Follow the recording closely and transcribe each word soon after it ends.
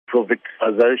for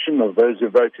victimization of those who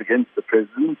vote against the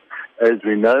president. As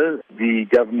we know, the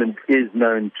government is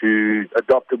known to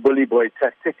adopt a bully boy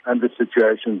tactic under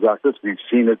situations like this. We've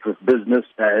seen it with business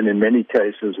and in many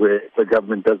cases where the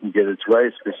government doesn't get its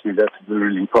way, especially that's the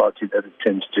ruling party, that it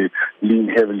tends to lean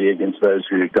heavily against those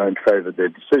who don't favor their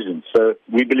decisions. So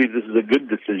we believe this is a good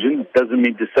decision. It doesn't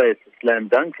mean to say it's a slam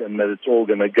dunk and that it's all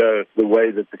going to go the way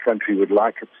that the country would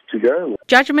like it to go.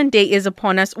 Judgment Day is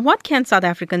upon us. What can South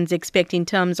Africans expect in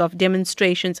terms of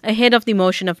demonstrations ahead of the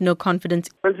motion of no confidence?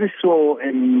 As we saw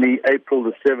in the April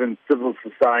the 7th civil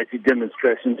society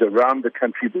demonstrations around the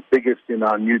country, the biggest in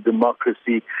our new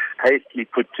democracy, hastily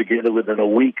put together within a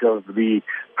week of the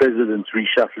president's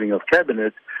reshuffling of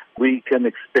cabinet, we can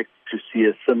expect to see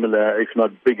a similar, if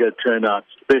not bigger, turnout,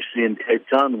 especially in Cape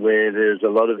Town, where there's a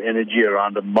lot of energy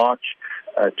around a march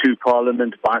to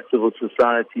Parliament by civil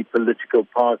society, political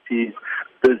parties,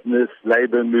 business,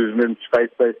 labour movements,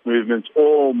 faith-based movements,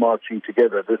 all marching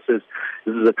together. This is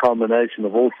a culmination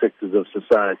of all sectors of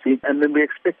society. And then we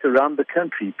expect around the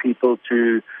country people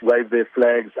to wave their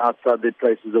flags outside their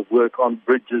places of work, on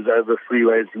bridges, over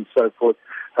freeways and so forth.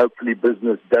 Hopefully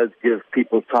business does give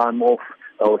people time off,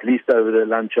 or at least over their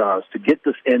lunch hours, to get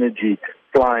this energy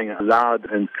flying loud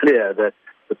and clear that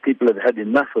the people have had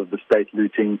enough of the state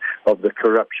looting, of the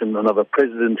corruption, and of a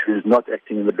president who is not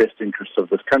acting in the best interests of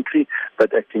this country,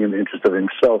 but acting in the interest of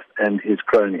himself and his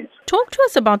cronies. Talk to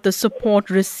us about the support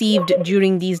received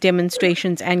during these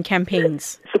demonstrations and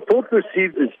campaigns. Support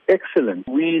received is excellent.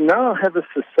 We now have a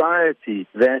society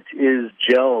that is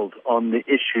gelled on the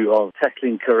issue of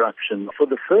tackling corruption. For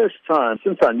the first time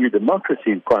since our new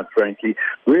democracy, quite frankly,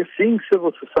 we're seeing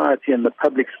civil society and the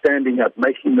public standing up,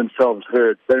 making themselves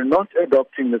heard. They're not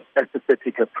adopting this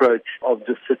apathetic approach of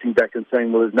just sitting back and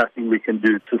saying, well, there's nothing we can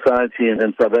do. Society and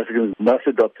South Africans must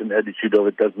adopt an attitude of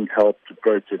it doesn't help to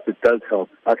protest. It does help.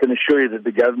 I can assure you that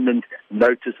the government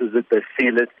notices it, they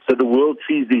feel it. So the world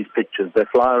sees these pictures. They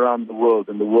fly around the world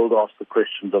and the world asks the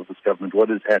questions of this government. What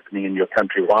is happening in your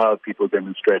country? Why are people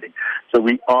demonstrating? So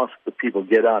we ask the people,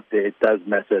 get out there. It does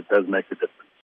matter. It does make a difference.